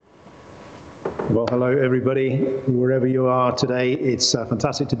Well, hello, everybody, wherever you are today. It's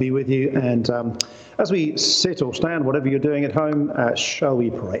fantastic to be with you. And as we sit or stand, whatever you're doing at home, shall we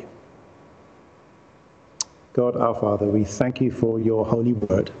pray? God, our Father, we thank you for your holy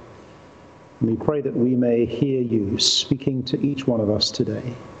word. And we pray that we may hear you speaking to each one of us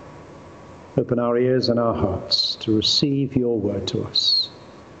today. Open our ears and our hearts to receive your word to us.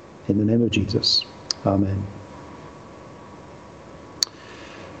 In the name of Jesus, amen.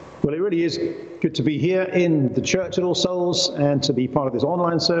 Well, it really is good to be here in the church at All Souls and to be part of this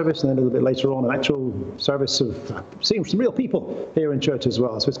online service, and then a little bit later on an actual service of seeing some real people here in church as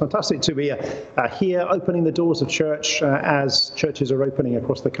well. So it's fantastic to be here opening the doors of church as churches are opening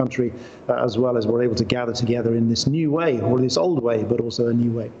across the country, as well as we're able to gather together in this new way, or this old way, but also a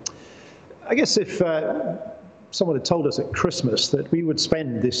new way. I guess if someone had told us at Christmas that we would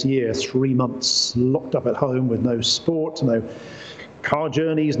spend this year 3 months locked up at home with no sport, no car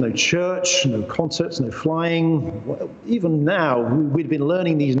journeys, no church, no concerts, no flying. Well, even now, we've been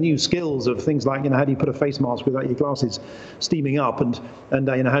learning these new skills of things like, how do you put a face mask without your glasses steaming up, and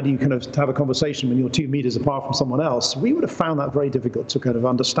how do you kind of have a conversation when you're 2 meters apart from someone else? We would have found that very difficult to kind of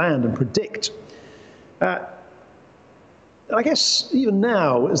understand and predict. I guess even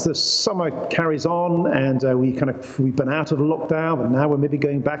now, as the summer carries on and we've been out of lockdown, but now we're maybe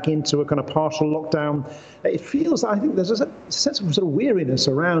going back into a kind of partial lockdown, it feels, I think there's a sense of sort of weariness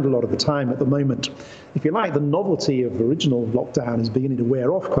around a lot of the time at the moment. If you like, the novelty of the original lockdown is beginning to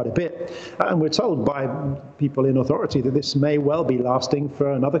wear off quite a bit. And we're told by people in authority that this may well be lasting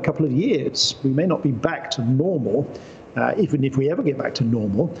for another couple of years. We may not be back to normal, even if we ever get back to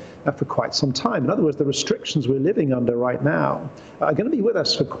normal, for quite some time. In other words, the restrictions we're living under right now are going to be with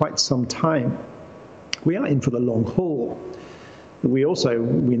us for quite some time. We are in for the long haul. We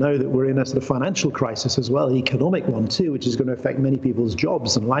know that we're in a sort of financial crisis as well, an economic one too, which is going to affect many people's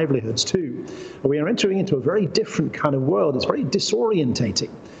jobs and livelihoods too. We are entering into a very different kind of world. It's very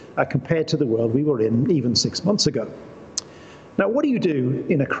disorientating compared to the world we were in even 6 months ago. Now, what do you do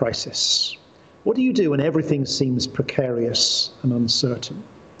in a crisis? What do you do when everything seems precarious and uncertain?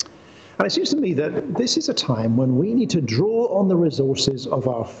 And it seems to me that this is a time when we need to draw on the resources of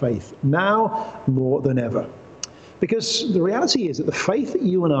our faith, now more than ever. Because the reality is that the faith that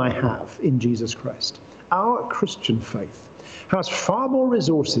you and I have in Jesus Christ, our Christian faith, has far more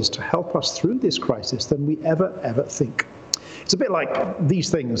resources to help us through this crisis than we ever think. It's a bit like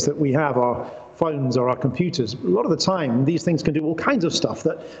these things that we have, our phones or our computers. A lot of the time, these things can do all kinds of stuff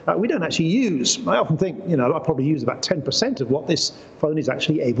that we don't actually use. I often think, I probably use about 10% of what this phone is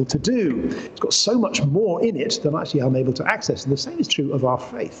actually able to do. It's got so much more in it than actually I'm able to access. And the same is true of our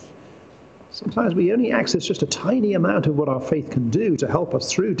faith. Sometimes we only access just a tiny amount of what our faith can do to help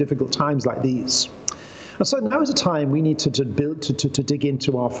us through difficult times like these. And so now is a time we need to dig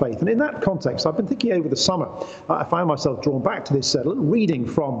into our faith. And in that context, I've been thinking over the summer, I find myself drawn back to this little reading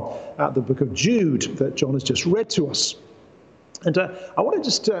from the book of Jude that John has just read to us. And I want to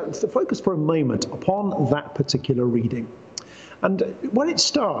just focus for a moment upon that particular reading. And when it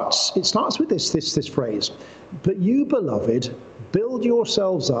starts with this phrase, "But you, beloved, build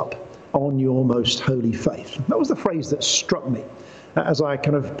yourselves up on your most holy faith." That was the phrase that struck me as I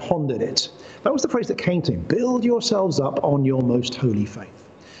kind of pondered it. That was the phrase that came to me: build yourselves up on your most holy faith.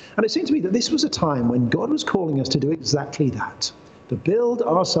 And it seemed to me that this was a time when God was calling us to do exactly that, to build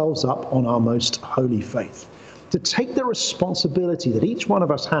ourselves up on our most holy faith, to take the responsibility that each one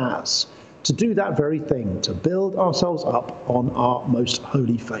of us has to do that very thing, to build ourselves up on our most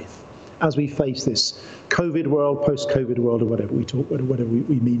holy faith as we face this COVID world, post-COVID world, or whatever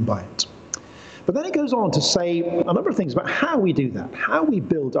we mean by it. But then it goes on to say a number of things about how we do that, how we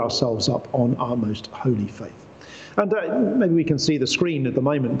build ourselves up on our most holy faith. And maybe we can see the screen at the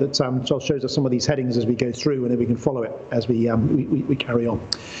moment that shows us some of these headings as we go through, and then we can follow it as we carry on.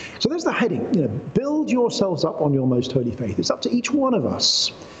 So there's the heading, build yourselves up on your most holy faith. It's up to each one of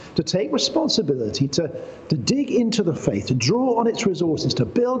us to take responsibility, to dig into the faith, to draw on its resources, to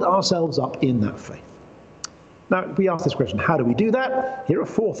build ourselves up in that faith. Now, we ask this question, how do we do that? Here are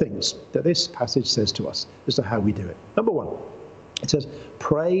 4 things that this passage says to us as to how we do it. Number 1, it says,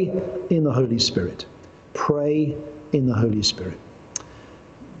 pray in the Holy Spirit. Pray in the Holy Spirit.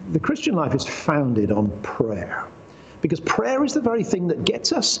 The Christian life is founded on prayer, because prayer is the very thing that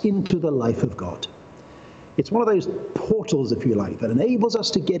gets us into the life of God. It's one of those portals, if you like, that enables us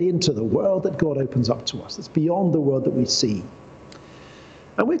to get into the world that God opens up to us. That's beyond the world that we see.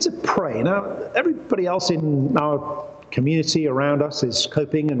 And we're to pray. Now, everybody else in our community around us is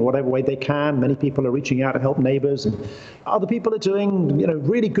coping in whatever way they can. Many people are reaching out to help neighbors, and other people are doing,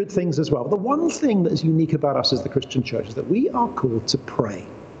 really good things as well. But the one thing that is unique about us as the Christian church is that we are called to pray.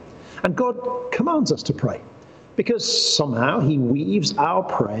 And God commands us to pray because somehow he weaves our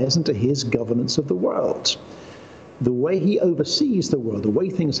prayers into his governance of the world. The way he oversees the world, the way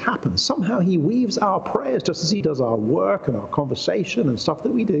things happen, somehow he weaves our prayers, just as he does our work and our conversation and stuff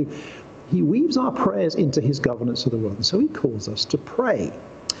that we do. He weaves our prayers into his governance of the world. And so he calls us to pray.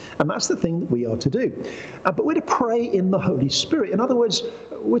 And that's the thing that we are to do. But we're to pray in the Holy Spirit. In other words,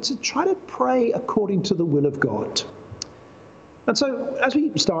 we're to try to pray according to the will of God. And so as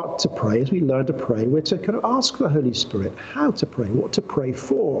we start to pray, as we learn to pray, we're to kind of ask the Holy Spirit how to pray, what to pray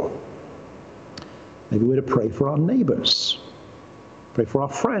for. Maybe we're to pray for our neighbors, pray for our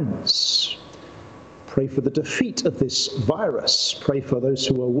friends, pray for the defeat of this virus, pray for those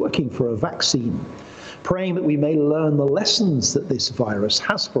who are working for a vaccine, praying that we may learn the lessons that this virus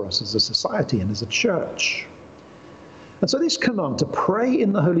has for us as a society and as a church. And so this command to pray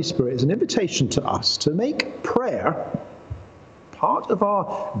in the Holy Spirit is an invitation to us to make prayer part of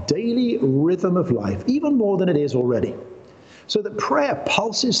our daily rhythm of life, even more than it is already. So that prayer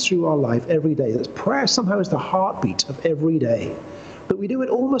pulses through our life every day. That prayer somehow is the heartbeat of every day. But we do it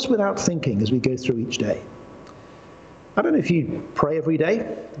almost without thinking as we go through each day. I don't know if you pray every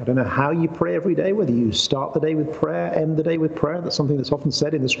day. I don't know how you pray every day, whether you start the day with prayer, end the day with prayer. That's something that's often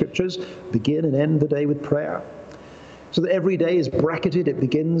said in the scriptures. Begin and end the day with prayer. So that every day is bracketed. It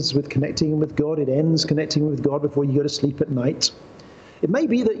begins with connecting with God. It ends connecting with God before you go to sleep at night. It may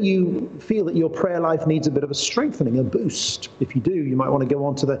be that you feel that your prayer life needs a bit of a strengthening, a boost. If you do, you might want to go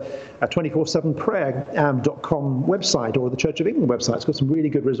on to the 247prayer.com website or the Church of England website. It's got some really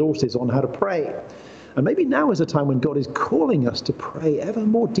good resources on how to pray. And maybe now is a time when God is calling us to pray ever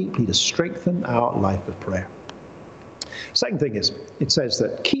more deeply to strengthen our life of prayer. Second thing is, it says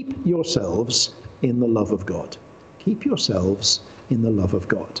that keep yourselves in the love of God. Keep yourselves in the love of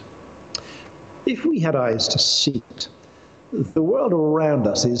God. If we had eyes to see it, the world around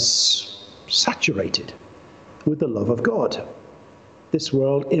us is saturated with the love of God. This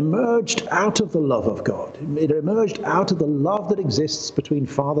world emerged out of the love of God. It emerged out of the love that exists between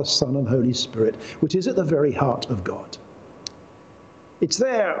Father, Son, and Holy Spirit, which is at the very heart of God. It's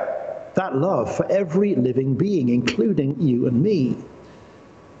there, that love, for every living being, including you and me.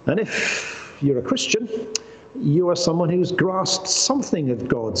 And if you're a Christian, you are someone who's grasped something of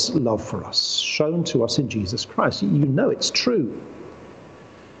God's love for us, shown to us in Jesus Christ. You know it's true.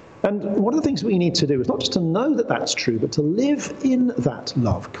 And one of the things we need to do is not just to know that that's true, but to live in that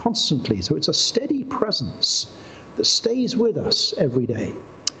love constantly. So it's a steady presence that stays with us every day.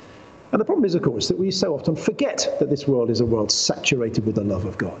 And the problem is, of course, that we so often forget that this world is a world saturated with the love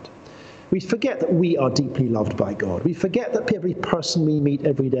of God. We forget that we are deeply loved by God. We forget that every person we meet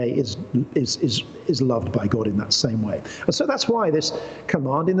every day is loved by God in that same way. And so that's why this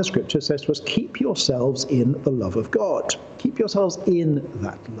command in the scripture says to us, keep yourselves in the love of God. Keep yourselves in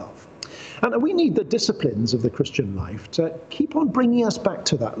that love. And we need the disciplines of the Christian life to keep on bringing us back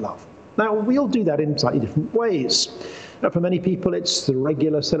to that love. Now, we'll do that in slightly different ways. Now, for many people, it's the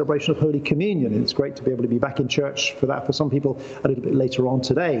regular celebration of Holy Communion, and it's great to be able to be back in church for that. For some people, a little bit later on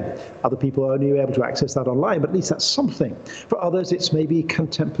today. Other people are only able to access that online, but at least that's something. For others, it's maybe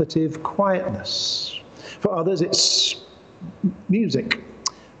contemplative quietness. For others, it's music,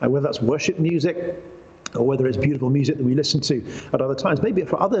 whether that's worship music, or whether it's beautiful music that we listen to at other times. Maybe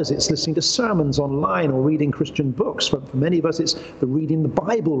for others, it's listening to sermons online or reading Christian books. For many of us, it's the reading the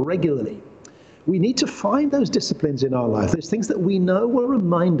Bible regularly. We need to find those disciplines in our life, those things that we know will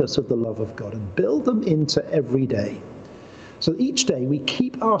remind us of the love of God, and build them into every day. So each day we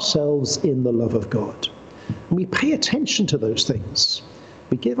keep ourselves in the love of God. And we pay attention to those things.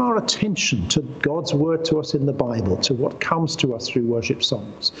 We give our attention to God's word to us in the Bible, to what comes to us through worship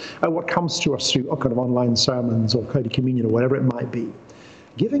songs, what comes to us through kind of online sermons or Holy Communion or whatever it might be.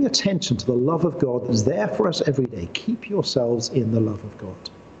 Giving attention to the love of God that's there for us every day. Keep yourselves in the love of God.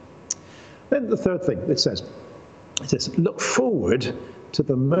 Then the third thing it says, look forward to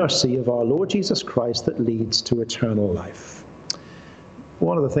the mercy of our Lord Jesus Christ that leads to eternal life.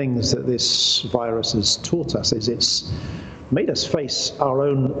 One of the things that this virus has taught us is it's made us face our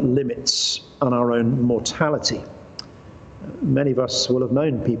own limits and our own mortality. Many of us will have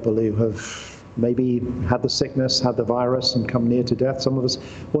known people who have maybe had the sickness, had the virus, and come near to death. Some of us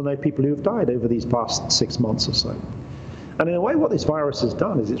will know people who have died over these past 6 months or so. And in a way, what this virus has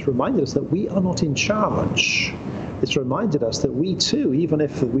done is it's reminded us that we are not in charge. It's reminded us that we too, even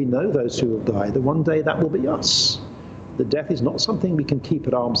if we know those who have died, that one day that will be us. That death is not something we can keep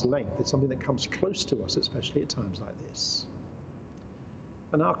at arm's length. It's something that comes close to us, especially at times like this.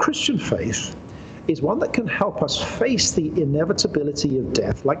 And our Christian faith is one that can help us face the inevitability of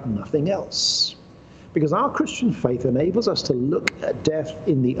death like nothing else. Because our Christian faith enables us to look at death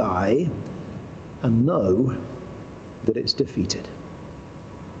in the eye and know that it's defeated,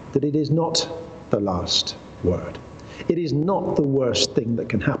 that it is not the last word. It is not the worst thing that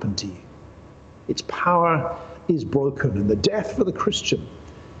can happen to you. Its power is broken, and the death for the Christian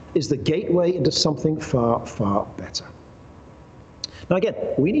is the gateway into something far, far better. Now again,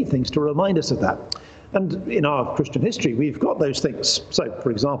 we need things to remind us of that. And in our Christian history, we've got those things. So,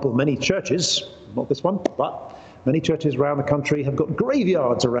 for example, many churches, not this one, but many churches around the country have got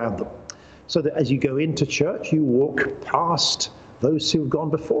graveyards around them. So that as you go into church, you walk past those who've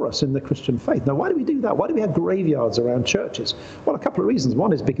gone before us in the Christian faith. Now, why do we do that? Why do we have graveyards around churches? Well, a couple of reasons.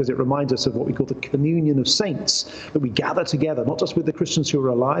 One is because it reminds us of what we call the communion of saints, that we gather together, not just with the Christians who are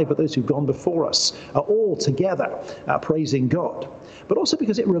alive, but those who've gone before us, are all together praising God. But also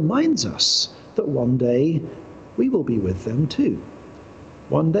because it reminds us that one day we will be with them too.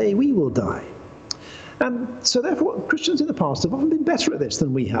 One day we will die. And so therefore, Christians in the past have often been better at this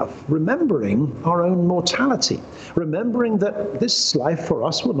than we have, remembering our own mortality, remembering that this life for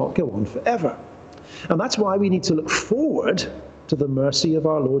us will not go on forever. And that's why we need to look forward to the mercy of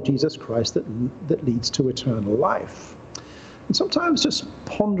our Lord Jesus Christ that leads to eternal life. And sometimes just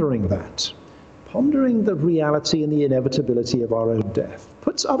pondering that, pondering the reality and the inevitability of our own death,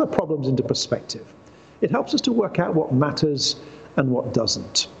 puts other problems into perspective. It helps us to work out what matters and what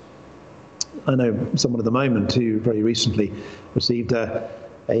doesn't. I know someone at the moment who very recently received a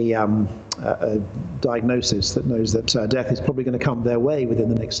diagnosis that knows that death is probably going to come their way within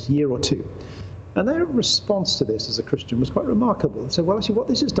the next year or two. And their response to this as a Christian was quite remarkable. They said, well, actually, what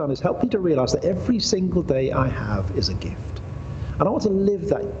this has done is helped me to realize that every single day I have is a gift. And I want to live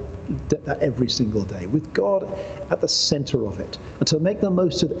that every single day with God at the center of it, and to make the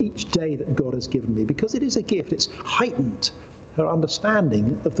most of each day that God has given me, because it is a gift. It's heightened her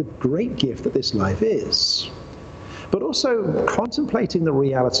understanding of the great gift that this life is. But also contemplating the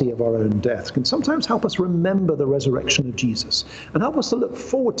reality of our own death can sometimes help us remember the resurrection of Jesus and help us to look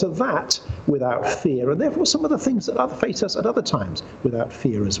forward to that without fear, and therefore some of the things that face us at other times without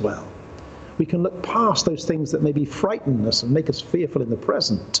fear as well. We can look past those things that maybe frighten us and make us fearful in the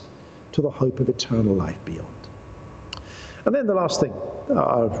present to the hope of eternal life beyond. And then the last thing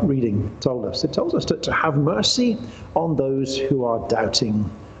our reading told us, it tells us to have mercy on those who are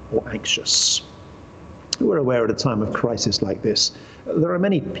doubting or anxious. We're aware at a time of crisis like this, there are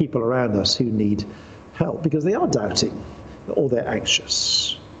many people around us who need help because they are doubting, or they're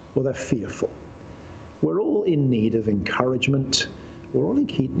anxious, or they're fearful. We're all in need of encouragement. We're all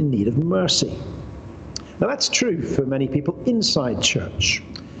in need of mercy. Now that's true for many people inside church.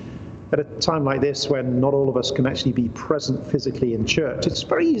 At a time like this, when not all of us can actually be present physically in church, it's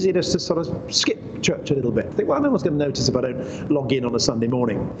very easy just to sort of skip church a little bit. Think, well, no one's going to notice if I don't log in on a Sunday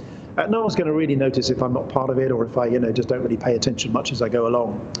morning. No one's going to really notice if I'm not part of it, or if I, just don't really pay attention much as I go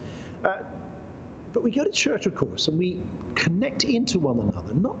along. But we go to church, of course, and we connect into one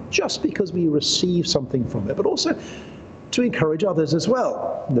another, not just because we receive something from it, but also to encourage others as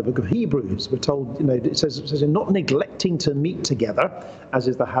well. In the book of Hebrews, we're told, it says, not neglecting to meet together, as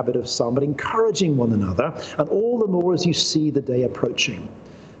is the habit of some, but encouraging one another, and all the more as you see the day approaching.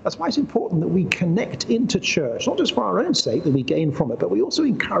 That's why it's important that we connect into church, not just for our own sake that we gain from it, but we also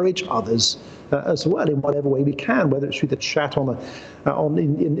encourage others as well in whatever way we can, whether it's through the chat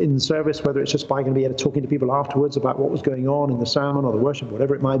in service, whether it's just by going to be talking to people afterwards about what was going on in the sermon or the worship,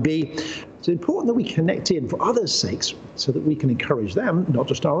 whatever it might be. It's important that we connect in for others' sakes so that we can encourage them, not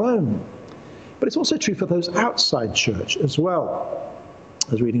just our own. But it's also true for those outside church as well.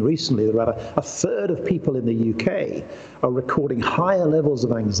 I was reading recently that about a third of people in the UK are recording higher levels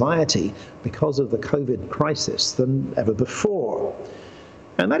of anxiety because of the COVID crisis than ever before.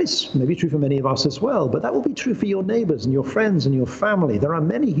 And that is maybe true for many of us as well, but that will be true for your neighbours and your friends and your family. There are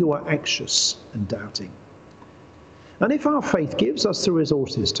many who are anxious and doubting. And if our faith gives us the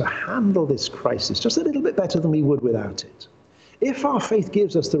resources to handle this crisis just a little bit better than we would without it, if our faith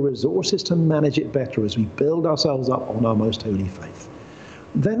gives us the resources to manage it better as we build ourselves up on our most holy faith,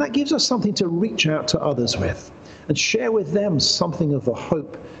 then that gives us something to reach out to others with and share with them something of the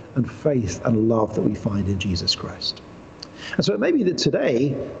hope and faith and love that we find in Jesus Christ. And so it may be that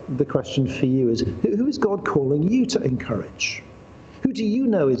today the question for you is, who is God calling you to encourage? Who do you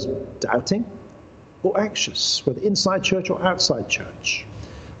know is doubting or anxious, whether inside church or outside church?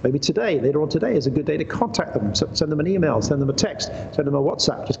 Maybe later on today, is a good day to contact them, send them an email, send them a text, send them a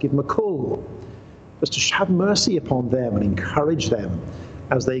WhatsApp, just give them a call. Just to have mercy upon them and encourage them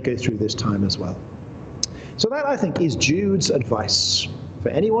as they go through this time as well. So that, I think, is Jude's advice. for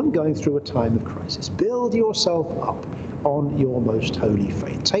anyone going through a time of crisis. Build yourself up on your most holy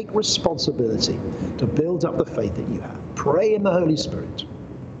faith. Take responsibility to build up the faith that you have. Pray in the Holy Spirit.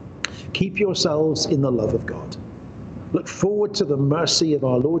 Keep yourselves in the love of God. Look forward to the mercy of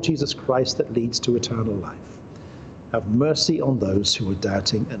our Lord Jesus Christ that leads to eternal life. Have mercy on those who are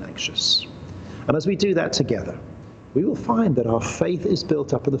doubting and anxious. And as we do that together, we will find that our faith is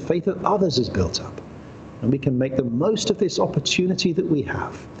built up and the faith of others is built up. And we can make the most of this opportunity that we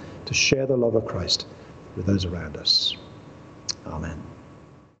have to share the love of Christ with those around us. Amen.